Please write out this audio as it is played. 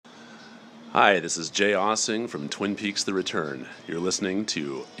Hi, this is Jay Ossing from Twin Peaks The Return. You're listening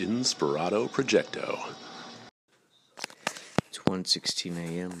to Inspirato Projecto. It's 1:16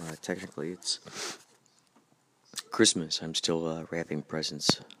 a.m. Technically, it's Christmas. I'm still wrapping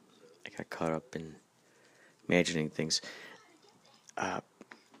presents. I got caught up in imagining things.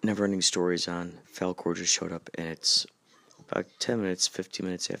 Never-ending Stories on. Falcor just showed up, and it's about 10 minutes, 15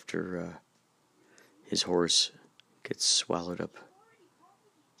 minutes after his horse gets swallowed up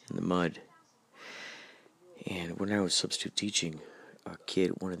in the mud. And when I was substitute teaching, a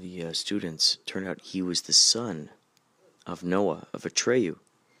kid, one of the students, turned out he was the son of Noah, of Atreyu.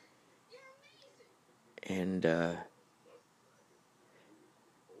 And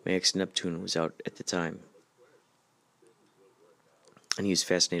Max Neptune was out at the time. And he was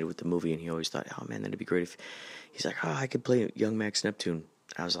fascinated with the movie, and he always thought, oh man, that'd be great if... He's like, I could play young Max Neptune.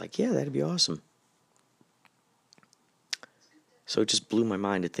 I was like, yeah, that'd be awesome. So it just blew my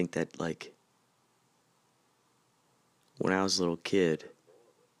mind to think that, like, when I was a little kid,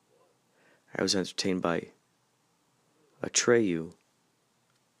 I was entertained by Atreyu.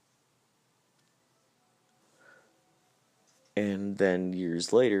 And then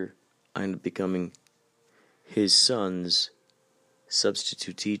years later, I ended up becoming his son's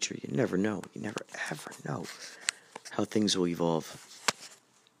substitute teacher. You never know. You never ever know how things will evolve.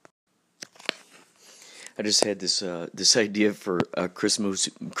 I just had this idea for a Christmas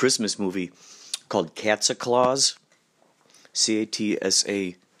movie called Catsaclaws,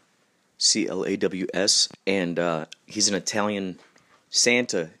 Catsaclaws, and he's an Italian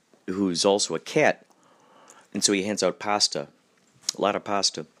Santa who's also a cat, and so he hands out pasta, a lot of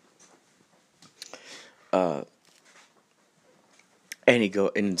pasta. And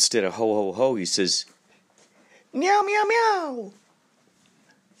instead of ho ho ho, he says meow meow meow,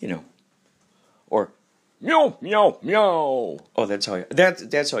 or meow meow meow. Oh, that's how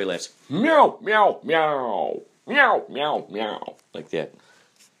he laughs. Meow meow meow meow meow meow, like that.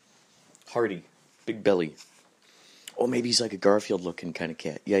 Hearty, big belly. Oh, maybe he's like a Garfield looking kind of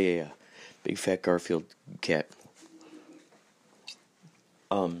cat. Yeah. Big fat Garfield cat.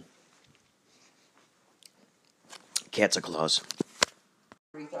 Catsaclaws.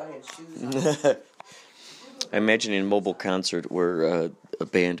 I imagine in a mobile concert where a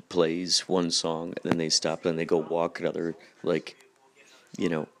band plays one song and then they stop and they go walk another,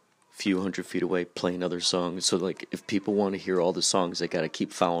 few hundred feet away, play another song. So, like, if people want to hear all the songs, they got to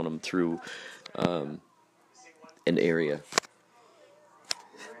keep following them through an area.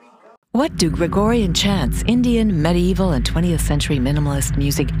 What do Gregorian chants, Indian, medieval, and 20th century minimalist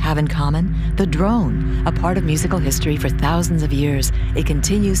music have in common? The drone, a part of musical history for thousands of years. It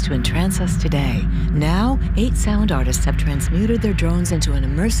continues to entrance us today. Now, 8 sound artists have transmuted their drones into an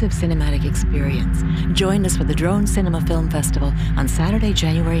immersive cinematic experience. Join us for the Drone Cinema Film Festival on Saturday,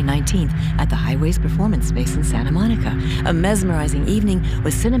 January 19th at the Highways Performance Space in Santa Monica. A mesmerizing evening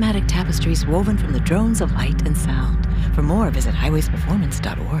with cinematic tapestries woven from the drones of light and sound. For more, visit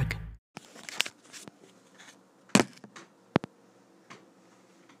highwaysperformance.org.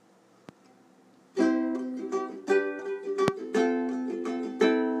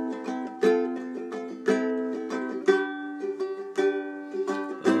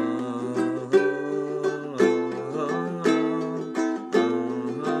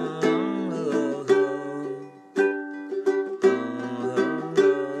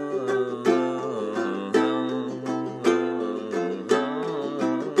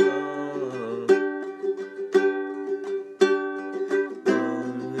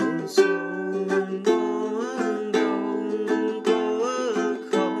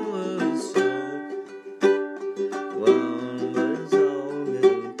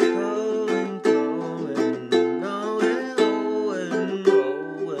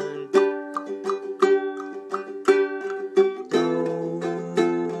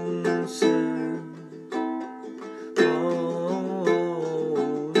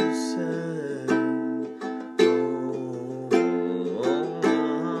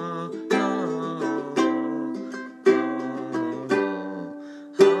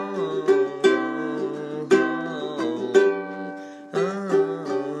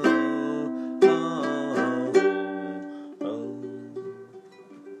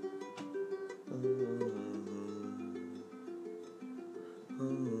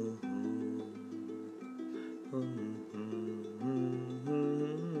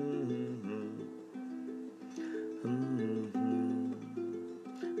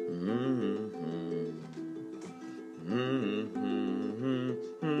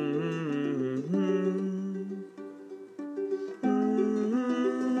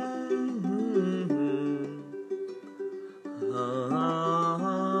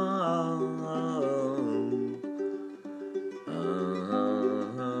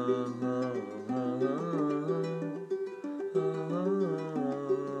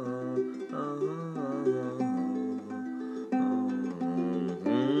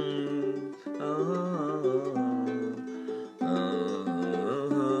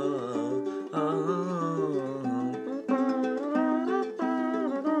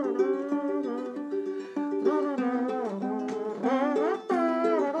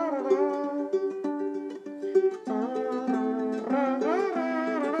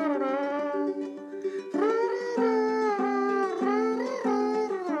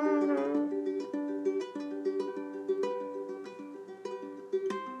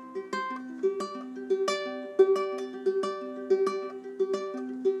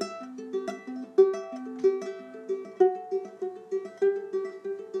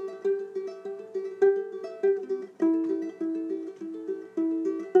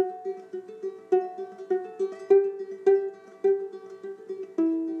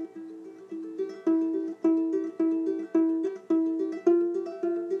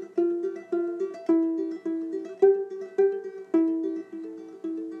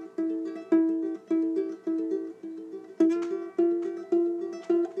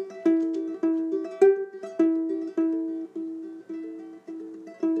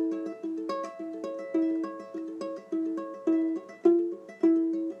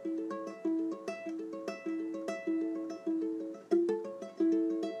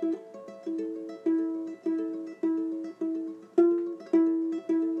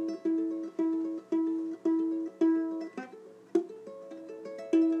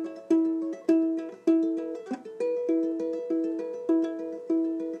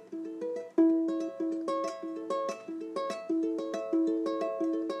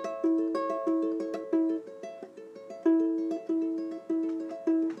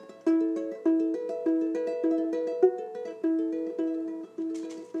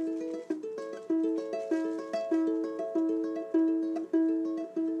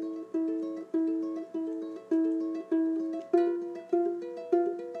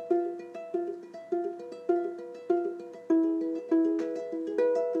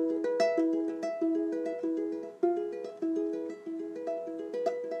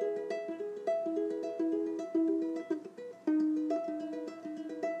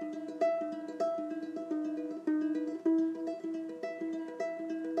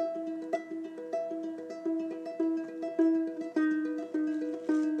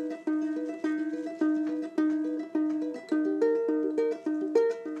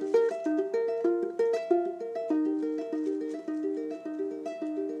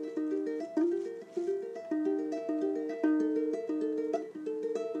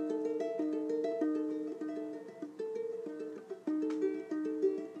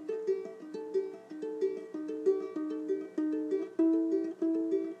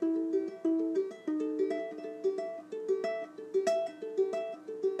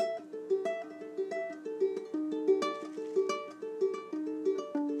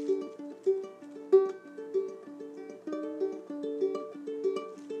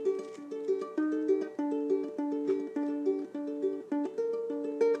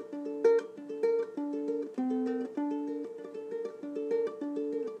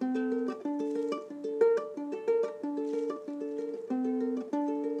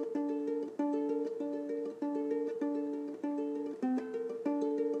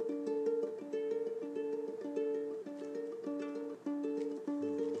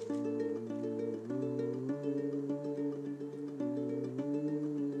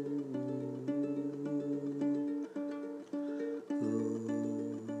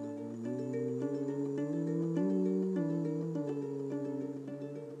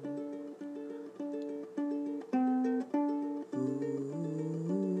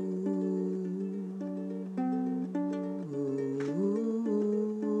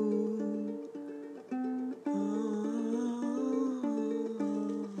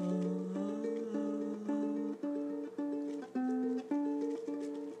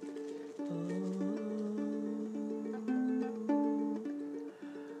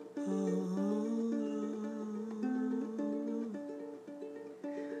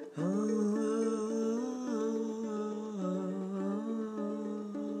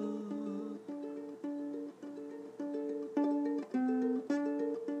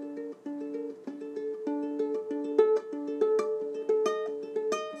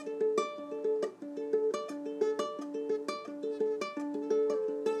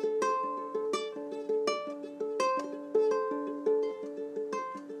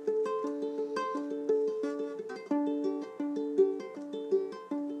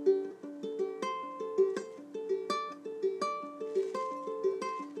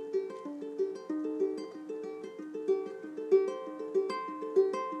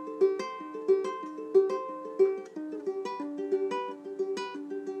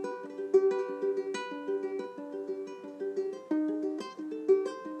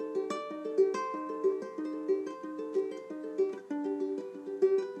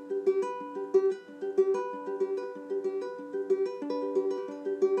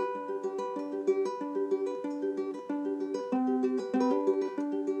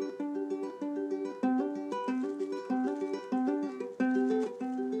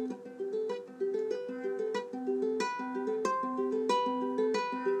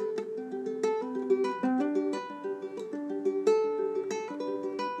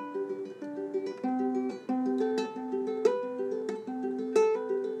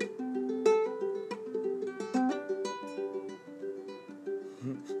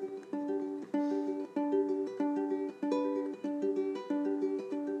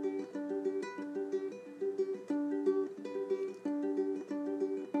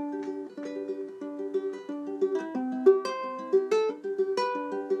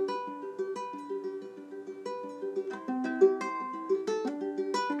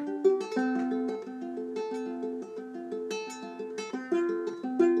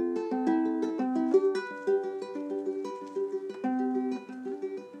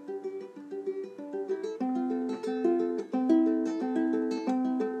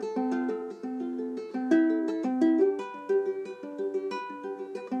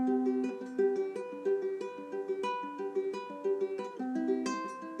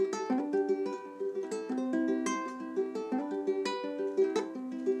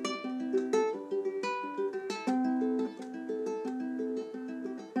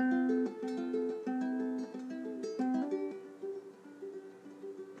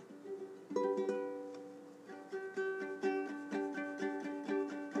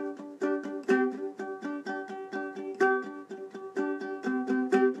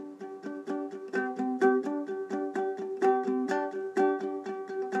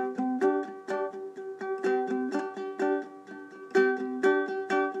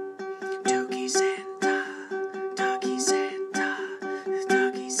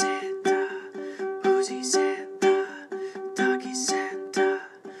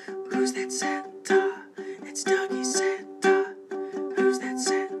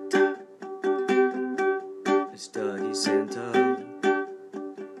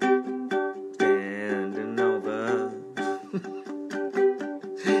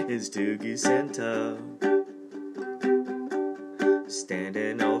 is Doogie Santa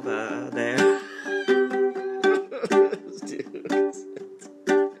standing over there.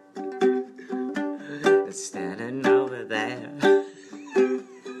 Standing over there,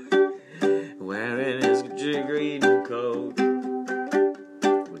 wearing his green coat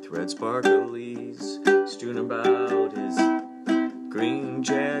with red sparklies strewn about his green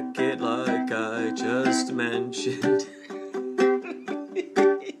jacket, like I just mentioned.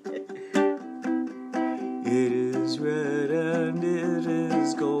 It is red and it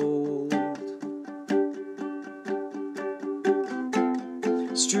is gold,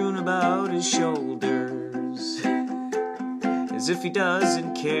 strewn about his shoulders, as if he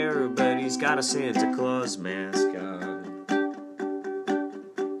doesn't care, but he's got a Santa Claus mask on.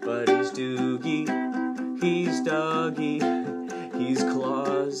 But he's Doogie, he's Dougie, he's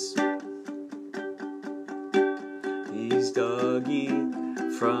Claus. He's Dougie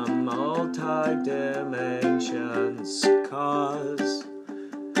from multi-dimensions, 'cause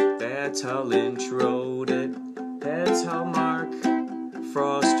that's how Lynch wrote it, that's how Mark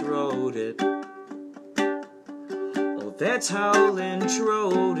Frost wrote it. Oh, that's how Lynch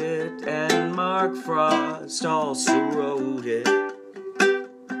wrote it, and Mark Frost also wrote it.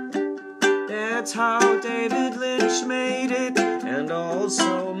 That's how David Lynch made it, and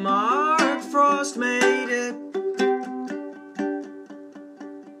also Mark Frost made it.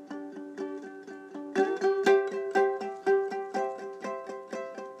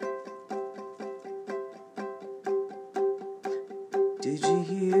 Did you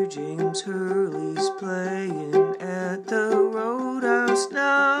hear James Hurley's playing at the Roadhouse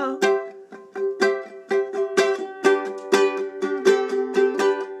now?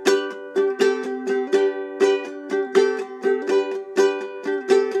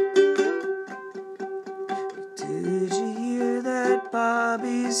 Did you hear that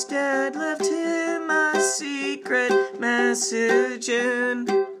Bobby's dad left him a secret message in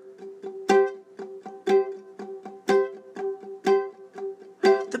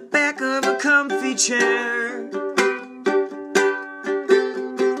the back of a comfy chair?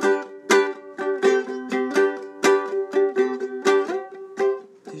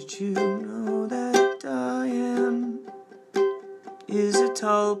 Did you know that Diane is a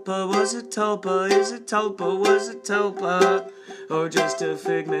tulpa, was a tulpa, is a tulpa, was a tulpa, or just a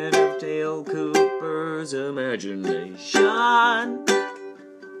figment of Dale Cooper's imagination?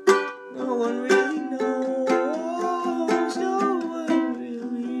 No one really knows, no one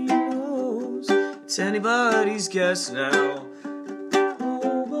really knows. It's anybody's guess now.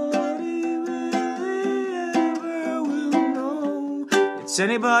 Nobody really ever will know. It's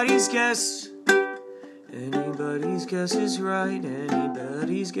anybody's guess. Anybody's guess is right.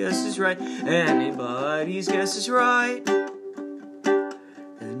 Anybody's guess is right. Anybody's guess is right.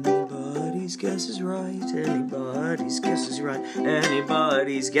 Anybody's guess is right. Anybody's guess is right.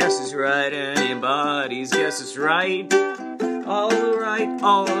 Anybody's guess is right. Anybody's guess is right. All right,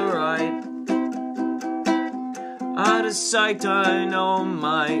 all right. Out of sight, I know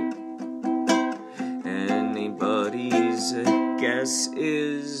might. Anybody's guess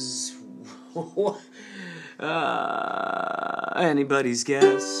is anybody's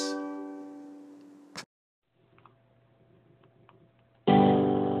guess.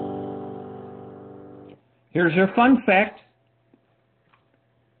 Here's your fun fact.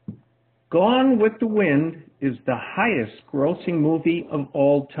 Gone with the Wind is the highest grossing movie of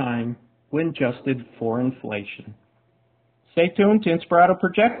all time when adjusted for inflation. Stay tuned to Inspirato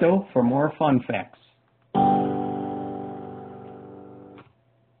Projecto for more fun facts.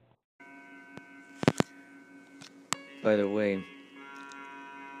 By the way,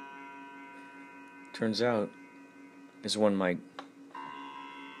 turns out, as one might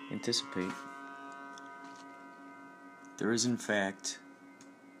anticipate, there is in fact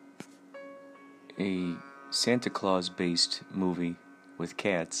a Santa Claus-based movie with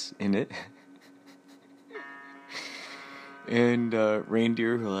cats in it. And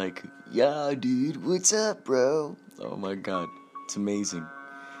reindeer are like, "Yeah, dude, what's up, bro?" Oh my god, it's amazing.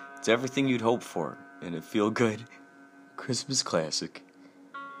 It's everything you'd hope for in a feel-good Christmas classic.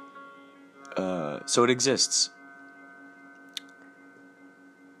 So it exists.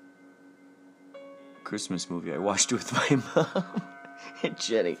 Christmas movie I watched with my mom and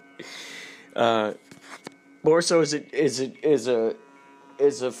Jenny. More so is a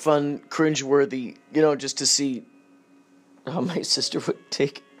fun, cringeworthy, just to see how my sister would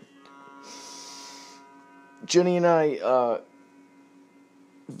take it. Jenny and I,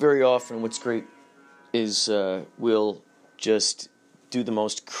 very often, what's great is we'll just do the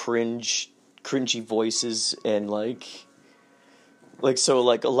most cringy voices and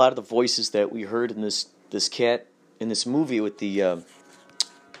like a lot of the voices that we heard in this cat in this movie with the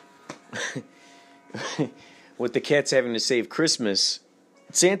with the cats having to save Christmas,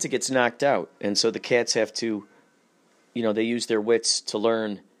 Santa gets knocked out, and so the cats have to, they use their wits to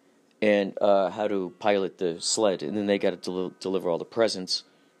learn and how to pilot the sled, and then they got to deliver all the presents.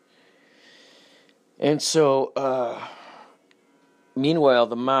 And so, meanwhile,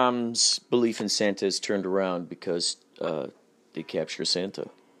 the mom's belief in Santa is turned around because they capture Santa.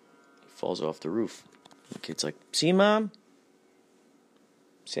 He falls off the roof. The kid's like, "See, Mom?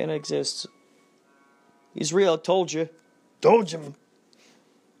 Santa exists. He's real, told you. Told you."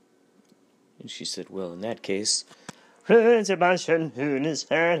 And she said, "Well, in that case..." Ho,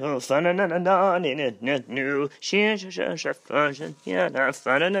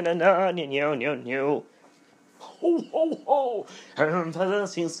 ho, ho.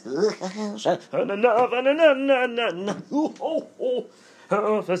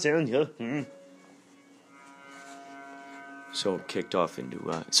 So it kicked off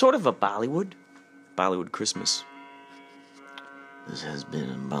into sort of a Bollywood Christmas. This has been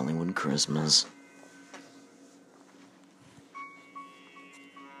a Bollywood Christmas.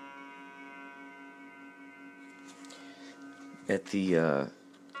 At the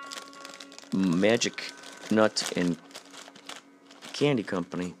Magic Nut and Candy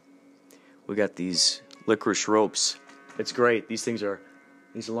Company, we got these licorice ropes. It's great. These things are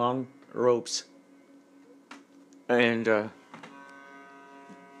these long ropes. And,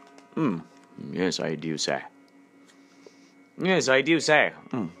 yes, I do say. Yes, I do say.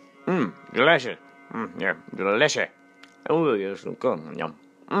 Delicious. Yeah, delicious. Oh, yes, good. Yum.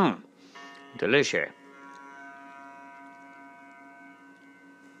 Delicious.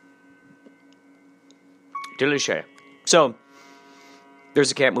 Delicious. So,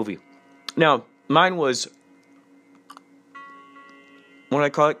 there's a cat movie. Now, mine was, what do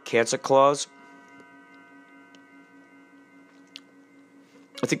I call it? Cats at Claws.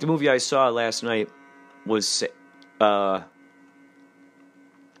 I think the movie I saw last night was, Santa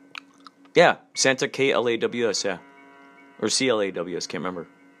Klaws, yeah. Or Claws, can't remember.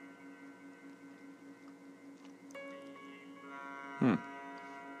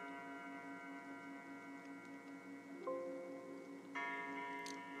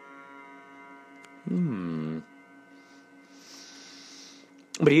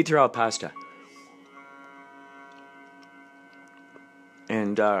 But he threw out pasta.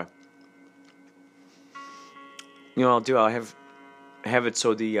 And, I'll have it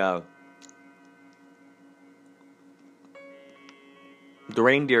so the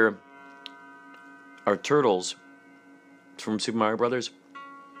reindeer are turtles from Super Mario Brothers,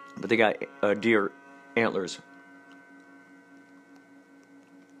 but they got deer antlers.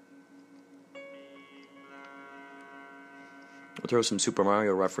 We'll throw some Super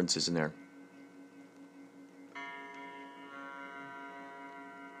Mario references in there.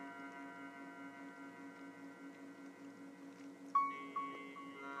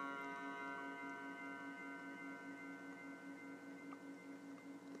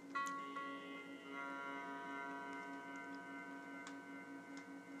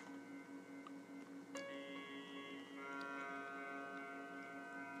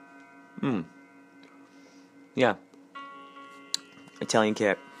 Yeah. Italian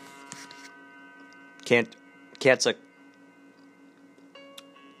cat. Cat's a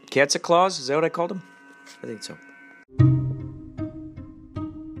Claws? Is that what I called him? I think so.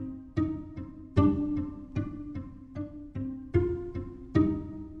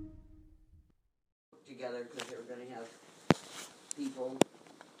 Together because they were going to have people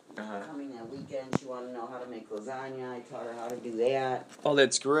coming that weekend. She wanted to know how to make lasagna. I taught her how to do that. Oh,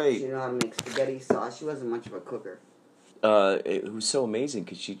 that's great. She knew how to make spaghetti sauce. She wasn't much of a cooker. It was so amazing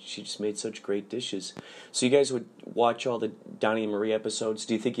because she just made such great dishes. So you guys would watch all the Donnie and Marie episodes.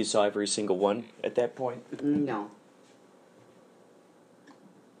 Do you think you saw every single one at that point? No.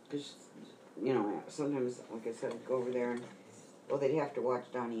 Because, sometimes, like I said, I'd go over there and, they'd have to watch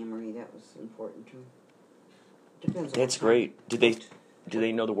Donnie and Marie. That was important too. Depends on That's great. Do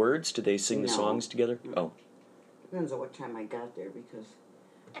they know the words? Did they sing the songs together? No. Oh. Depends on what time I got there because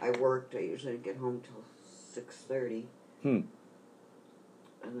I worked. I usually get home till 6:30. And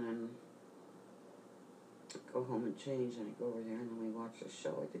then go home and change, and I go over there and then we watch the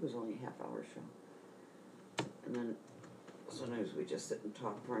show. I think it was only a half-hour show. And then sometimes we just sit and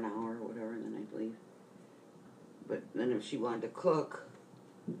talk for an hour or whatever, and then I'd leave. But then if she wanted to cook,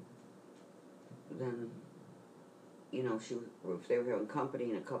 then, if they were having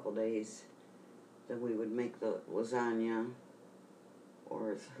company in a couple days, then we would make the lasagna,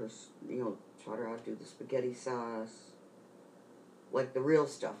 or taught her how to do the spaghetti sauce. like the real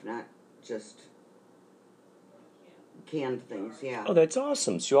stuff, not just canned things. Yeah. Oh, that's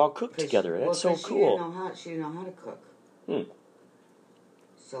awesome. So you all cook together. That's so cool. She didn't know how to cook.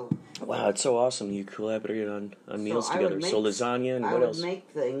 So. Wow, it's so awesome. You collaborate on meals together. So lasagna and what else? I would make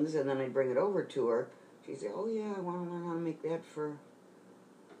things and then I'd bring it over to her. She'd say, "Oh yeah, I want to learn how to make that for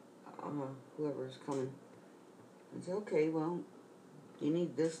whoever's coming." I'd say, "Okay, well, you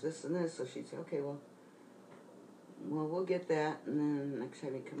need this, this, and this." So she'd say, "Okay, well, we'll get that." And then next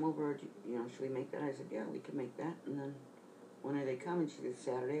time you come over, should we make that? I said, "Yeah, we can make that." And then when are they coming? She said,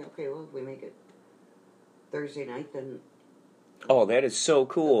 "Saturday." Okay, well, if we make it Thursday night, then. Oh, that is so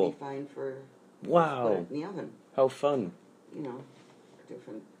cool. It'll be fine for. Wow. Put it in the oven. How fun.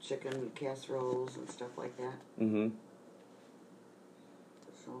 Different chicken casseroles and stuff like that. Mm-hmm.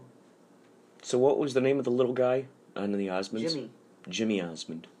 So what was the name of the little guy on the Osmonds? Jimmy. Jimmy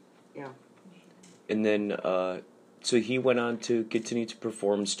Osmond. Yeah. And then, so he went on to continue to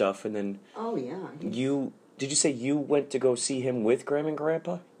perform stuff, and then... Oh, yeah. Did you say you went to go see him with Grandma and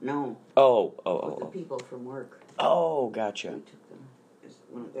Grandpa? No. Oh. With the people from work. Oh, gotcha. We took them.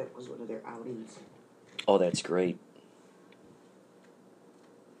 That was one of their outings. Oh, that's great.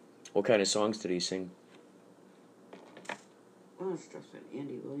 What kind of songs did he sing? Well, stuff that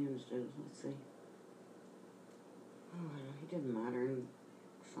Andy Williams did. Let's see. Oh, he did modern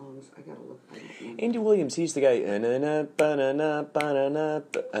songs. I gotta look. Andy Williams, he's the guy. And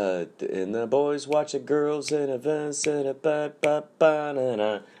the boys watch the girls in a vest.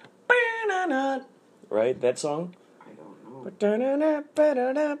 Right, that song? I don't know.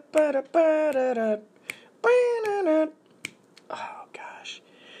 Oh gosh,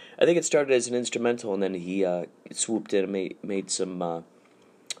 I think it started as an instrumental, and then he swooped in and made some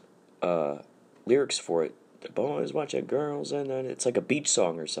lyrics for it. The boys watch the girls, and then it's like a beach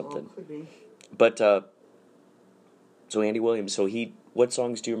song or something. Oh, could be. But so Andy Williams. So what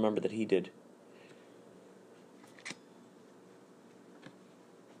songs do you remember that he did?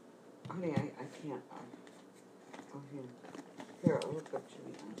 Honey, I can't. Here, I'll look up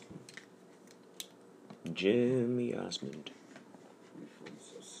Jimmy Osmond. Jimmy Osmond. My phone's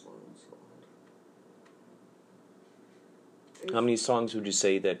so slow and so old. How many songs would you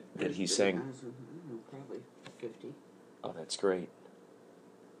say that he sang? I don't know, probably 50. Oh, that's great.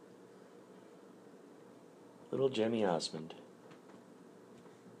 Little Jimmy Osmond.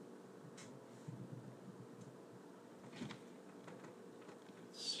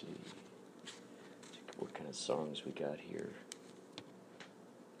 Let's see. What kind of songs we got here?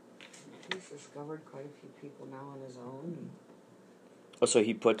 He's discovered quite a few people now on his own. Oh, so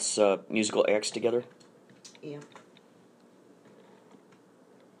he puts musical acts together? Yeah.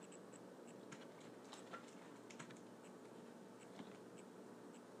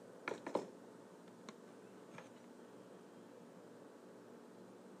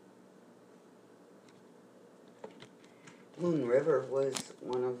 Moon River was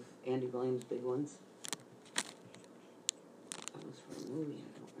one of Andy Williams' big ones. That was for a movie.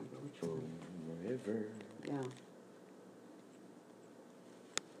 I don't remember which one. Moon River. Yeah.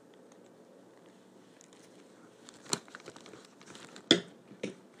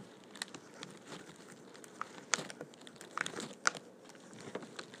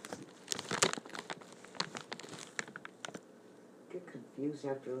 Get confused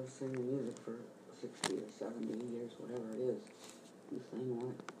after listening to music for 60 or 70 years, whatever it is. Who's saying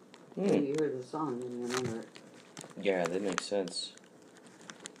what? When you hear the song, and you remember it. Yeah, that makes sense.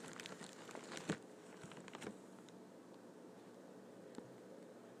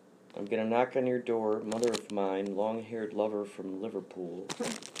 I'm gonna knock on your door, mother of mine, long-haired lover from Liverpool.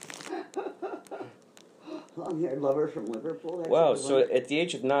 Long-haired lover from Liverpool? That's Wow, so at the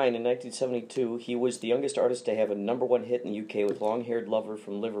age of 9 in 1972, he was the youngest artist to have a #1 hit in the UK with Long-Haired Lover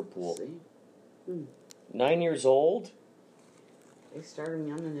from Liverpool. See? 9 years old? They started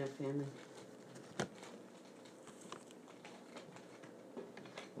young in that family. I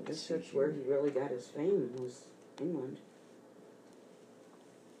guess that's where he really got his fame, was England.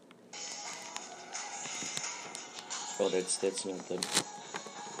 Oh, that's not the...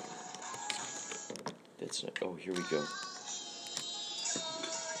 That's not... Oh, here we go.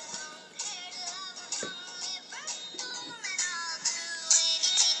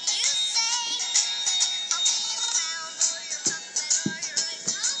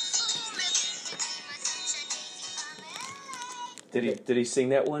 Did he sing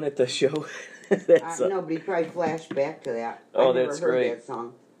that one at the show? No, but he probably flashed back to that. Oh, I never that's heard great. that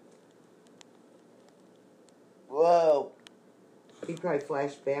song. Whoa. He probably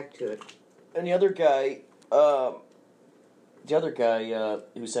flashed back to it. And the other guy who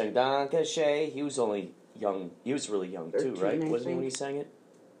sang Danke Shay, he was only young. He was really young, too, 13, right? I Wasn't he when he think. sang it?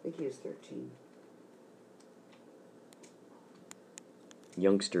 I think he was 13.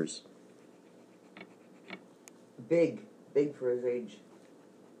 Youngsters. Big for his age.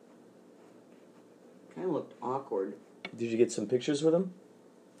 Kind of looked awkward. Did you get some pictures with him?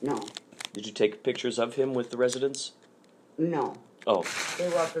 No. Did you take pictures of him with the residents? No. Oh. They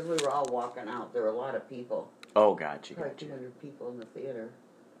were, because we were all walking out. There were a lot of people. Oh, gotcha. Probably 200 people in the theater.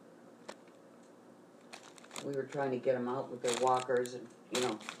 We were trying to get them out with their walkers and,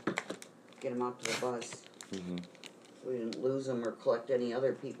 get them out to the bus. Mm-hmm. So we didn't lose them or collect any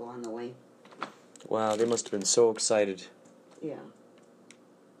other people on the way. Wow, they must have been so excited. Yeah.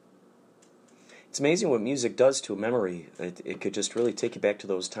 It's amazing what music does to a memory. It could just really take you back to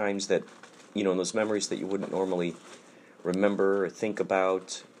those times that, those memories that you wouldn't normally remember or think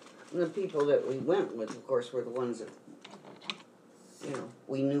about. And the people that we went with, of course, were the ones that,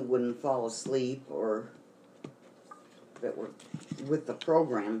 we knew wouldn't fall asleep or that were with the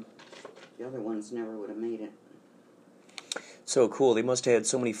program. The other ones never would have made it. So cool. They must have had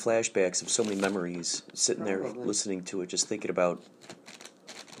so many flashbacks of so many memories, sitting there Probably. listening to it, just thinking about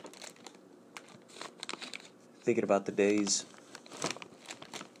the days.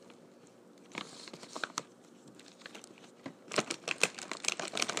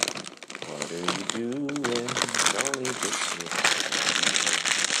 What are you doing? Only this year.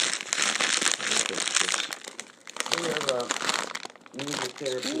 We have a music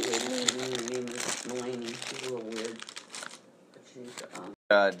therapy lady. Her name is Mulaney. She's a little weird. But she's,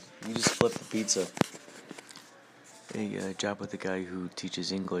 God, you just flipped the pizza. A job with a guy who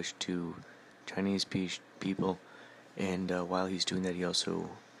teaches English to Chinese people, and while he's doing that, he also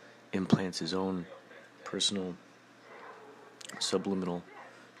implants his own personal subliminal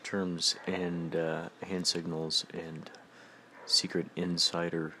terms and hand signals and secret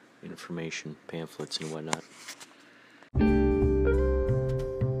insider information, pamphlets and whatnot.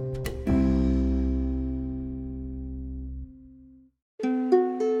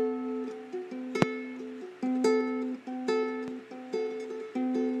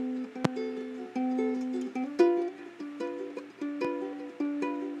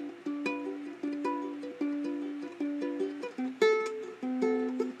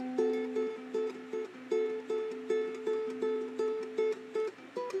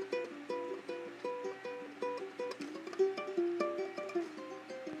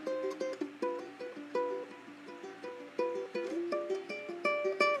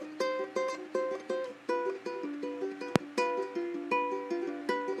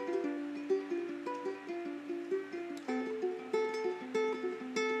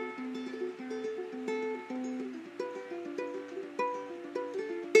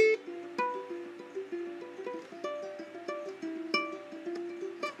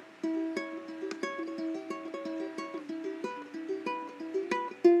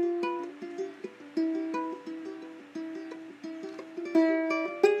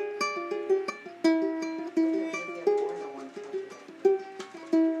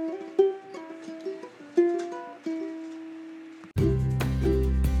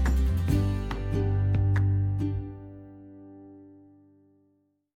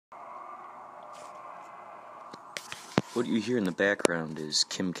 What you hear in the background is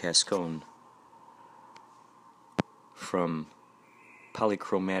Kim Cascone from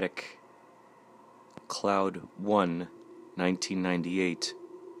Polychromatic Cloud 1, 1998.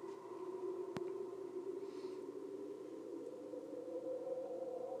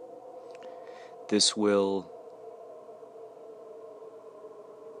 This will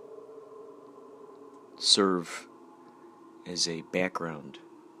serve as a background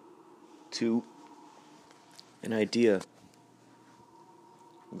to an idea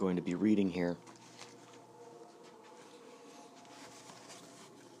I'm going to be reading here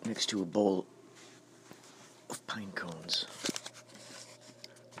next to a bowl of pine cones.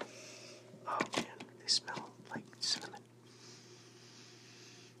 Oh man, they smell like cinnamon.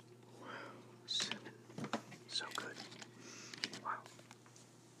 Wow, cinnamon. So good. Wow.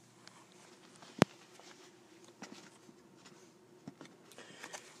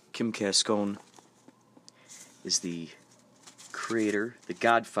 Kim Cascone is the creator, the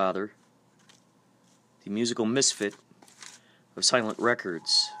godfather, the musical misfit of Silent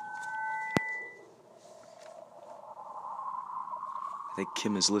Records. I think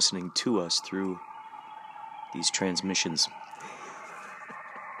Kim is listening to us through these transmissions.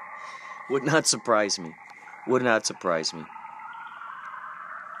 Would not surprise me. Would not surprise me. Let's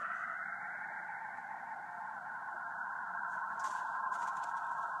see. Where are we?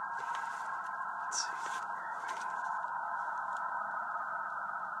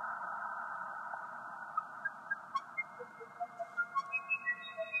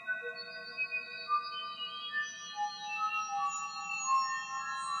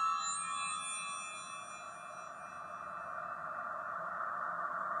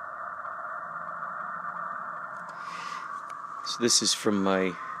 So this is from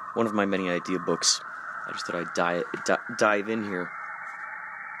one of my many idea books. I just thought I'd dive in here.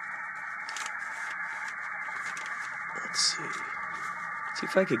 Let's see. See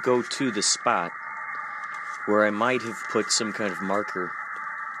if I could go to the spot where I might have put some kind of marker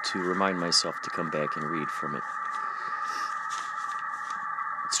to remind myself to come back and read from it.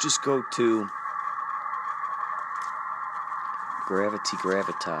 Let's just go to Gravity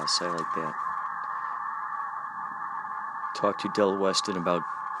Gravitas. I like that. Talk to Del Weston about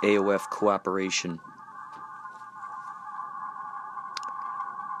AOF cooperation.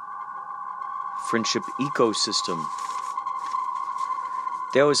 Friendship ecosystem.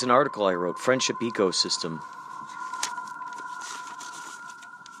 That was an article I wrote. Friendship ecosystem.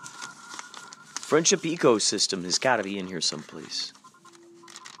 Friendship ecosystem has got to be in here someplace.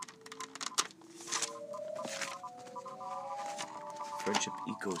 Friendship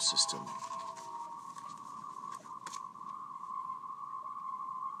ecosystem.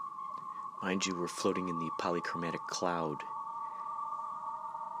 Mind you, we're floating in the polychromatic cloud.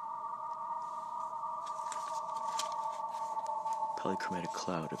 Polychromatic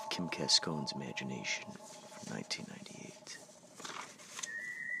cloud of Kim Cascone's imagination from 1998.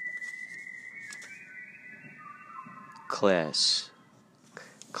 Class,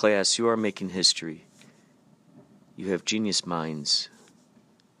 you are making history. You have genius minds.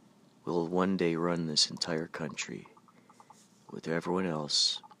 Will one day run this entire country with everyone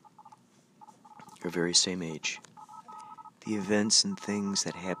else your very same age. The events and things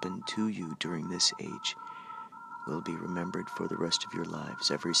that happened to you during this age will be remembered for the rest of your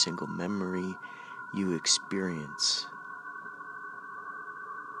lives. Every single memory you experience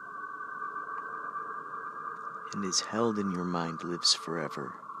and is held in your mind lives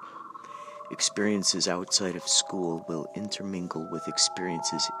forever. Experiences outside of school will intermingle with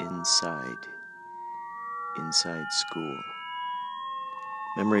experiences inside school.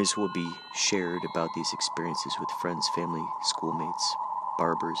 Memories will be shared about these experiences with friends, family, schoolmates,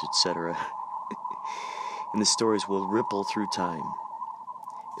 barbers, etc. And the stories will ripple through time.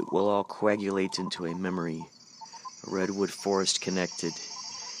 It will all coagulate into a memory, a redwood forest connected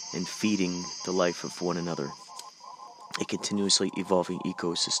and feeding the life of one another. A continuously evolving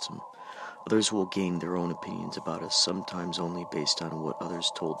ecosystem. Others will gain their own opinions about us, sometimes only based on what others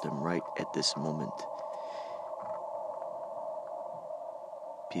told them right at this moment.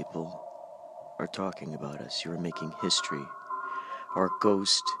 People are talking about us. You are making history. Our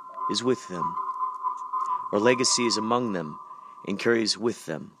ghost is with them. Our legacy is among them and carries with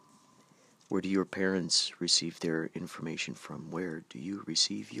them. Where do your parents receive their information from? Where do you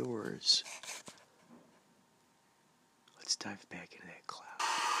receive yours? Let's dive back into that cloud.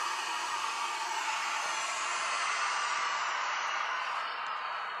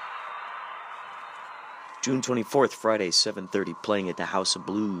 June 24th, Friday, 7:30, playing at the House of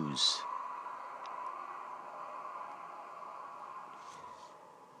Blues.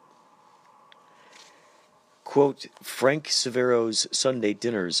 Quote, Frank Severo's Sunday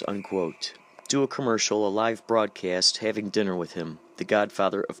dinners, unquote. Do a commercial, a live broadcast, having dinner with him, the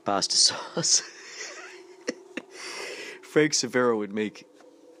godfather of pasta sauce. Frank Severo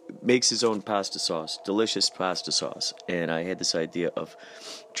makes his own pasta sauce, delicious pasta sauce, and I had this idea of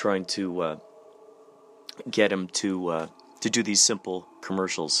trying to get him to do these simple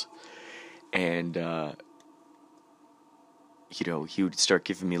commercials, and he would start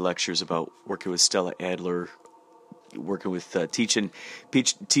giving me lectures about working with Stella Adler, working with teaching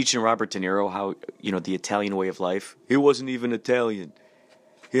Robert De Niro how the Italian way of life. He wasn't even Italian.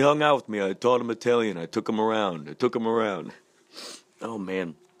 He hung out with me. I taught him Italian. I took him around. Oh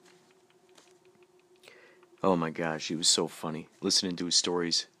man. Oh my gosh, he was so funny. Listening to his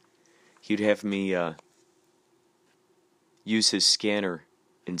stories. He'd have me use his scanner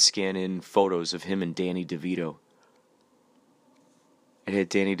and scan in photos of him and Danny DeVito. It had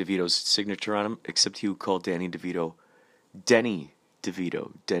Danny DeVito's signature on him, except he would call Danny DeVito Denny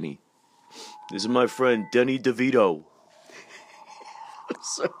DeVito. Denny. This is my friend Denny DeVito.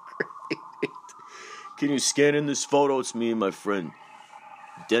 So great. Can you scan in this photo? It's me and my friend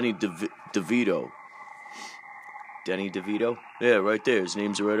Denny DeVito. Denny DeVito? Yeah, right there. His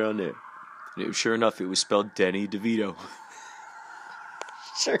name's right on there. And sure enough, it was spelled Denny DeVito.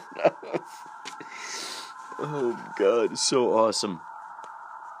 Sure enough. Oh, God. It's so awesome.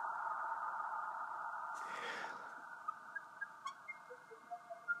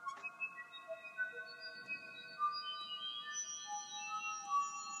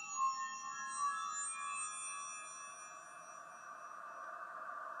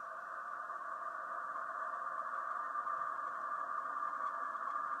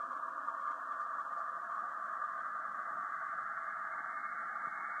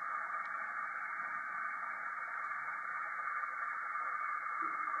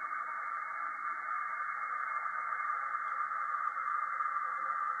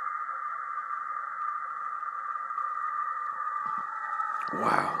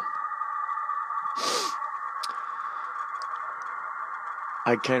 Wow.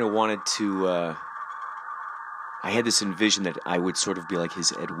 I kind of wanted to, I had this envision that I would sort of be like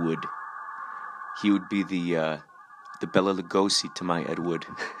his Ed Wood. He would be the Bela Lugosi to my Ed Wood.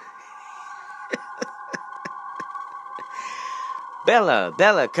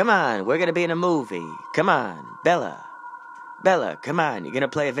 Bella, come on, we're gonna be in a movie. Come on, Bella, come on, you're gonna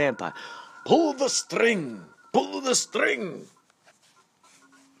play a vampire. Pull the string.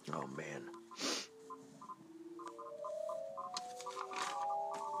 Oh, man.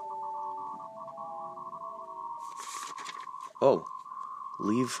 Oh,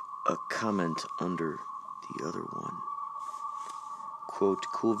 leave a comment under the other one. Quote,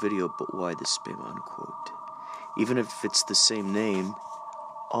 cool video, but why the spam, unquote. Even if it's the same name,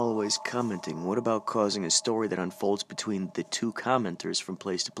 always commenting. What about causing a story that unfolds between the two commenters from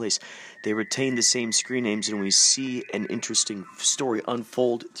place to place? They retain the same screen names and we see an interesting story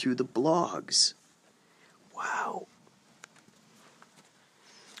unfold through the blogs. Wow.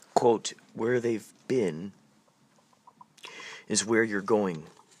 Quote, where they've been is where you're going,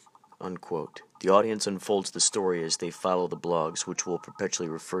 unquote. The audience unfolds the story as they follow the blogs, which will perpetually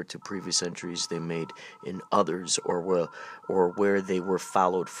refer to previous entries they made in others or where they were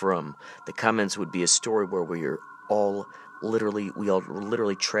followed from. The comments would be a story where we all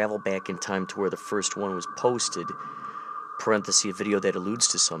literally travel back in time to where the first one was posted, parenthesis, a video that alludes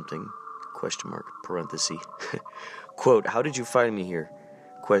to something, question mark, parenthesis. Quote, how did you find me here?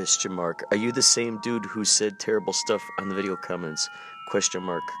 Question mark. Are you the same dude who said terrible stuff on the video comments? Question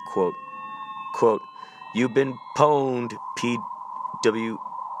mark. Quote, you've been pwned, PWNED.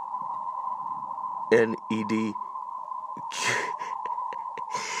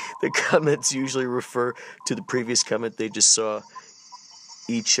 The comments usually refer to the previous comment they just saw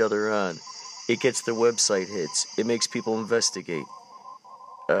each other on. It gets their website hits. It makes people investigate.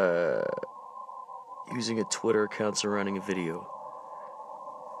 Using a Twitter account surrounding a video.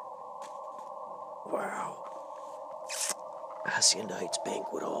 Wow. Hacienda Heights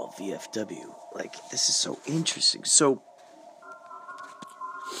Banquet Hall, VFW. Like, this is so interesting. So,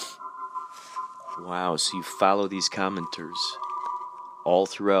 wow, so you follow these commenters all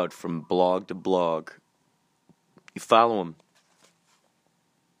throughout from blog to blog. You follow them.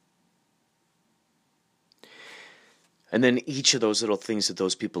 And then each of those little things that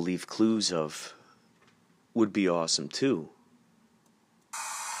those people leave clues of would be awesome, too.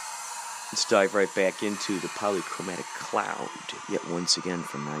 Let's dive right back into The Polychromatic Cloud, yet once again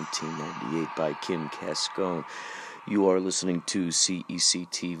from 1998 by Kim Cascone. You are listening to CEC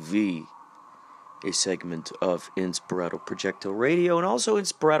TV, a segment of Inspirato Projecto Radio and also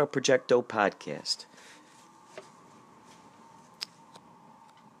Inspirato Projecto Podcast.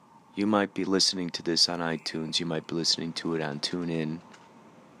 You might be listening to this on iTunes. You might be listening to it on TuneIn.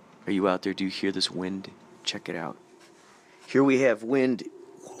 Are you out there? Do you hear this wind? Check it out. Here we have wind.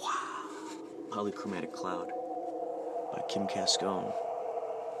 Polychromatic Cloud by Kim Cascone.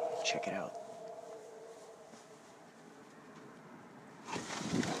 Check it out.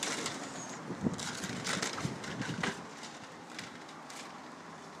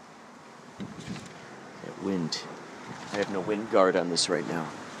 That wind. I have no wind guard on this right now,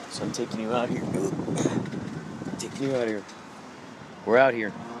 so I'm taking you out here. We're out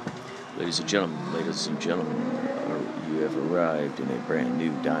here. Ladies and gentlemen, you have arrived in a brand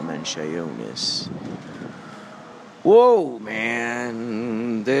new dimensionis. Whoa,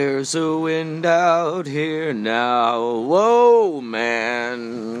 man, there's a wind out here now. Whoa,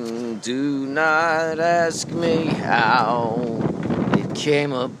 man, do not ask me how it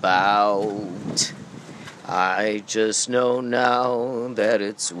came about. I just know now that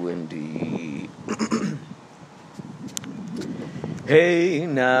it's windy. Hey,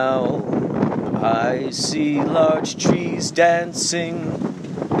 now. I see large trees dancing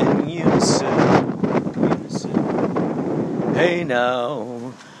in unison. Hey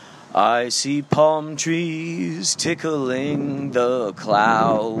now, I see palm trees tickling the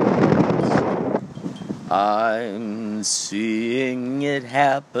clouds. I'm seeing it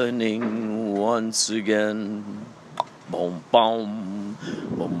happening once again. Boom, boom,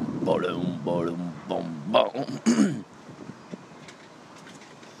 boom, boom, boom, boom, boom.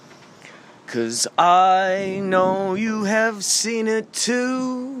 'Cause I know you have seen it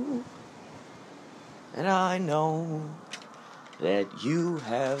too, and I know that you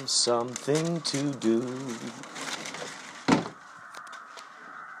have something to do.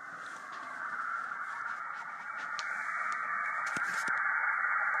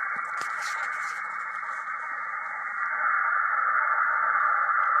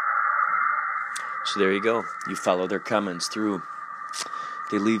 So there you go. You follow their comments through.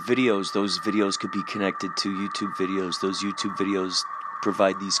 They leave videos. Those videos could be connected to YouTube videos. Those YouTube videos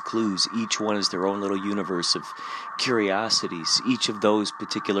provide these clues. Each one is their own little universe of curiosities. Each of those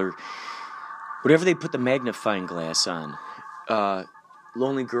particular, whatever they put the magnifying glass on.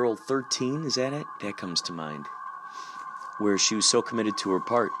 Lonely Girl 13, is that it? That comes to mind. Where she was so committed to her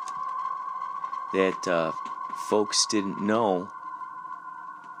part that folks didn't know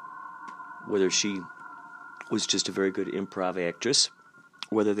whether she was just a very good improv actress,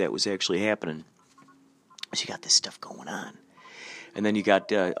 whether that was actually happening. So you got this stuff going on. And then you got,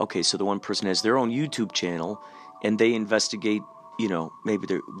 so the one person has their own YouTube channel, and they investigate, maybe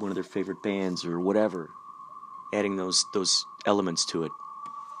they're one of their favorite bands or whatever, adding those elements to it.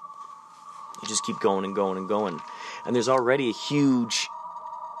 You just keep going and going and going. And there's already a huge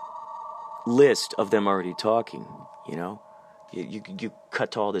list of them already talking, You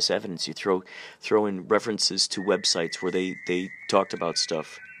cut to all this evidence. You throw in references to websites where they talked about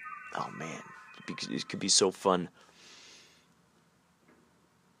stuff. Oh, man. It could be so fun.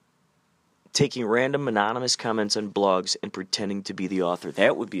 Taking random anonymous comments on blogs and pretending to be the author.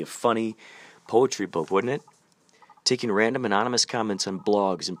 That would be a funny poetry book, wouldn't it? Taking random anonymous comments on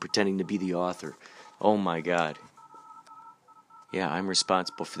blogs and pretending to be the author. Oh, my God. Yeah, I'm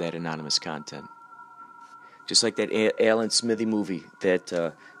responsible for that anonymous content. Just like that Alan Smithy movie that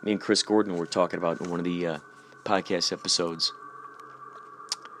me and Chris Gordon were talking about in one of the podcast episodes.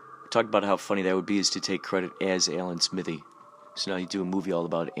 We talked about how funny that would be is to take credit as Alan Smithy. So now you do a movie all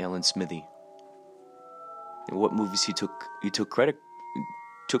about Alan Smithy. And what movies he took credit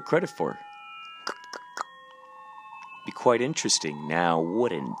for. Be quite interesting. Now,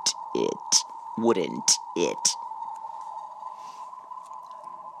 wouldn't it? Wouldn't it?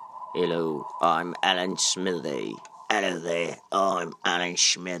 Hello, I'm Alan Smithy. Hello there, I'm Alan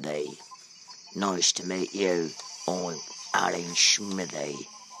Smithy. Nice to meet you. I'm Alan Smithy.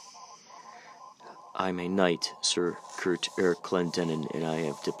 I'm a knight, Sir Kurt Eric Clendenin, and I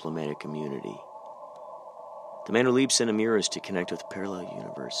have diplomatic immunity. The man who leaps into mirrors to connect with parallel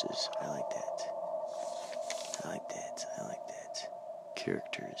universes. I like that.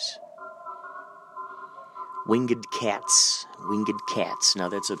 Characters. Winged cats. Now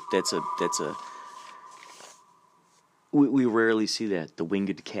that's a. We rarely see that. The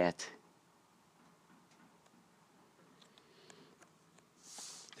winged cat.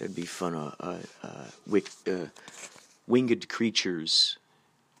 That'd be fun. Winged creatures.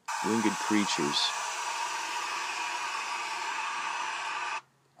 Winged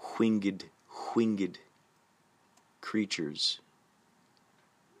creatures.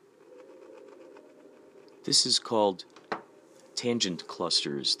 This is called Tangent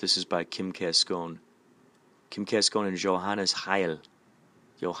Clusters. This is by Kim Cascone. Kim Cascone and Johannes Heil.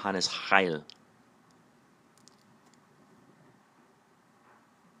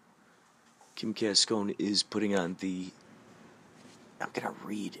 Kim Cascone is putting on the... I'm gonna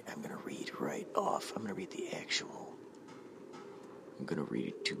read right off. I'm gonna read the actual. I'm gonna read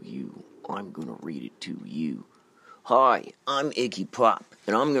it to you. Hi, I'm Iggy Pop,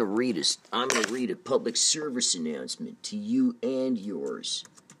 and I'm gonna read a public service announcement to you and yours.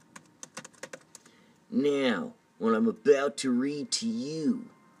 Now, what I'm about to read to you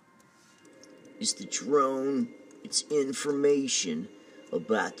is the Drone. It's information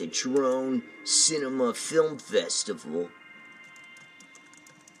about the Drone Cinema Film Festival.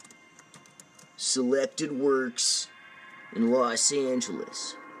 Selected works in Los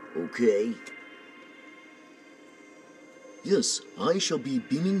Angeles, okay? Yes, I shall be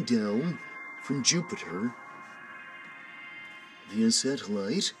beaming down from Jupiter via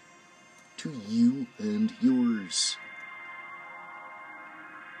satellite to you and yours.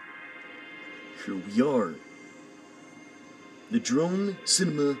 Here we are. The Drone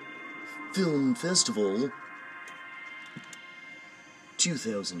Cinema Film Festival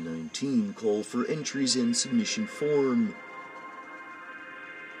 2019 call for entries and submission form.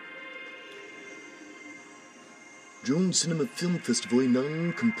 Drone Cinema Film Festival, a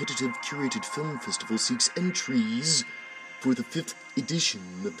non-competitive curated film festival, seeks entries for the 5th edition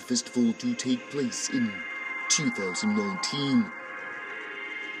of the festival to take place in 2019.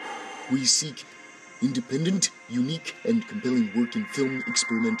 We seek independent, unique, and compelling work in film,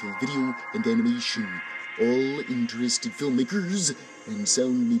 experimental video, and animation. All interested filmmakers and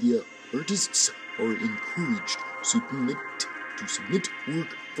sound media artists are encouraged to submit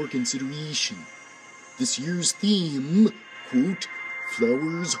work for consideration. This year's theme, quote,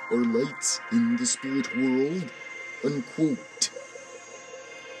 flowers are lights in the spirit world, unquote.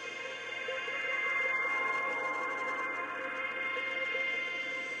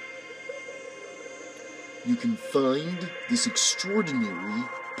 You can find this extraordinary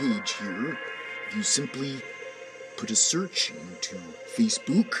page here if you simply put a search into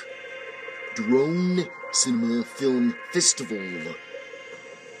Facebook Drone Cinema Film Festival.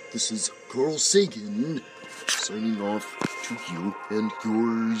 This is Carl Sagan signing off to you and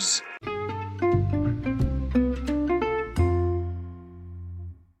yours.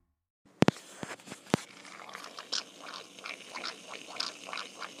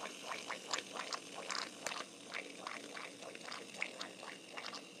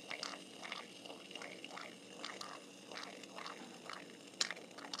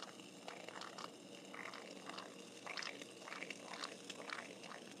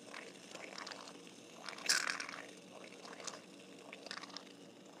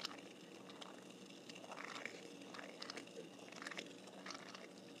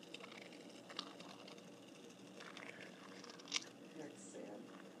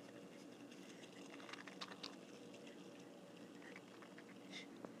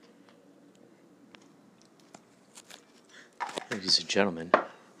 Ladies and gentlemen,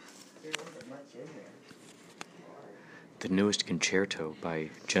 the newest concerto by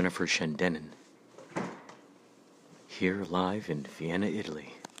Jennifer Shendenen, here live in Vienna,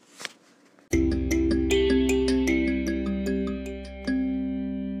 Italy.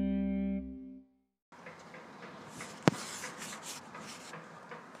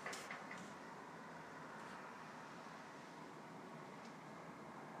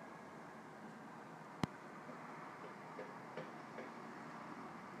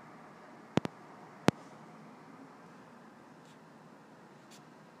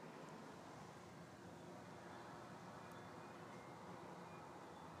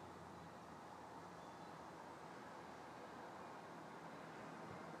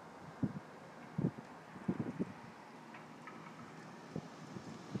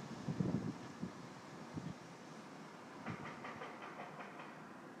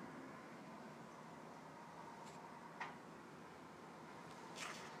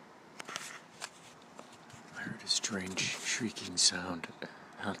 I heard a strange shrieking sound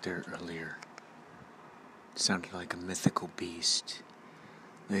out there earlier. It sounded like a mythical beast.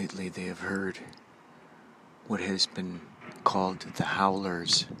 Lately they have heard what has been called the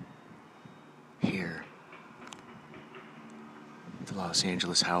Howlers here. The Los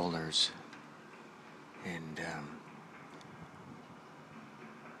Angeles Howlers. And,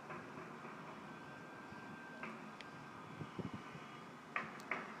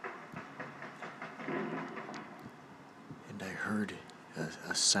 I heard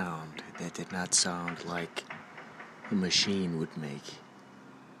a sound that did not sound like a machine would make.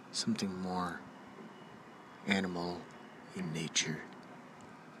 Something more animal in nature.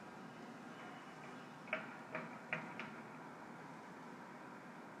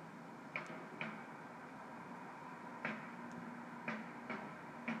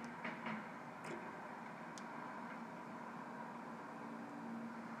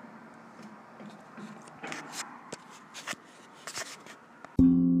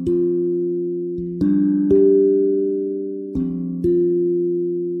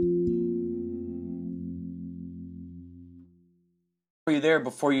 Were you there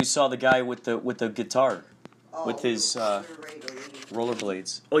before you saw the guy with the guitar, with his we were ready to leave.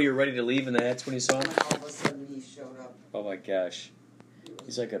 rollerblades? Oh, you're ready to leave, and that's when you saw him. And all of a sudden he showed up. Oh my gosh,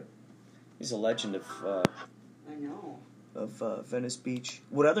 he's a legend I know. of Venice Beach.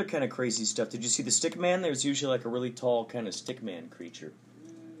 What other kind of crazy stuff? Did you see the Stickman? There's usually like a really tall kind of Stickman creature.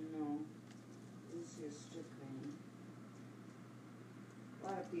 No. This is stick man. A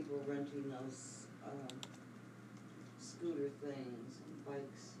lot of people renting those scooter things and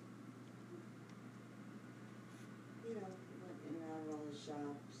bikes. You know, went in and out of all the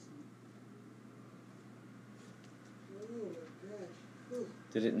shops. Oh my gosh. Ooh.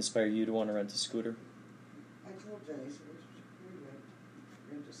 Did it inspire you to want to rent a scooter? I told Jenny, so we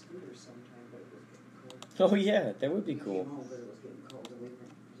rent a scooter sometime, but it was getting cold. Oh yeah, that would be We cool. came home, but it was getting cold and we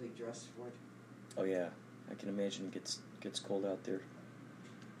weren't really dressed for it. Oh yeah, I can imagine it gets cold out there.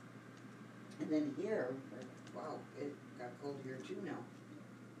 And then here, wow, it got cold here too now.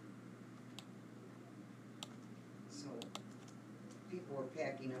 So people were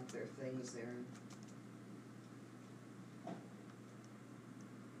packing up their things there.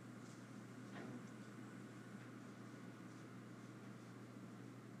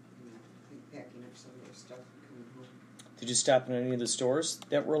 Packing up some of their stuff and coming home. Did you stop in any of the stores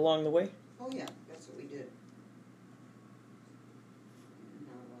that were along the way? Oh yeah, that's what we did.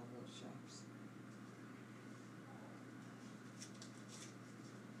 Not a lot of those shops.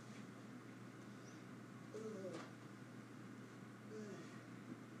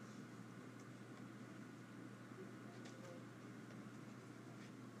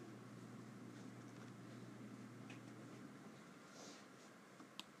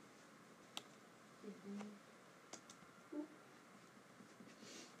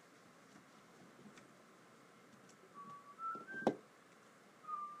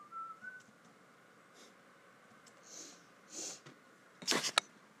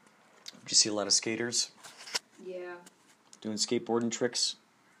 see a lot of skaters Yeah. doing skateboarding tricks.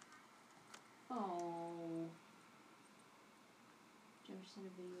 Oh. Did you ever send a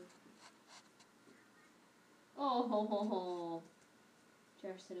video? Oh, ho, ho, ho. Did you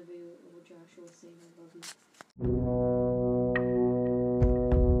ever send a video of little Joshua saying I love you?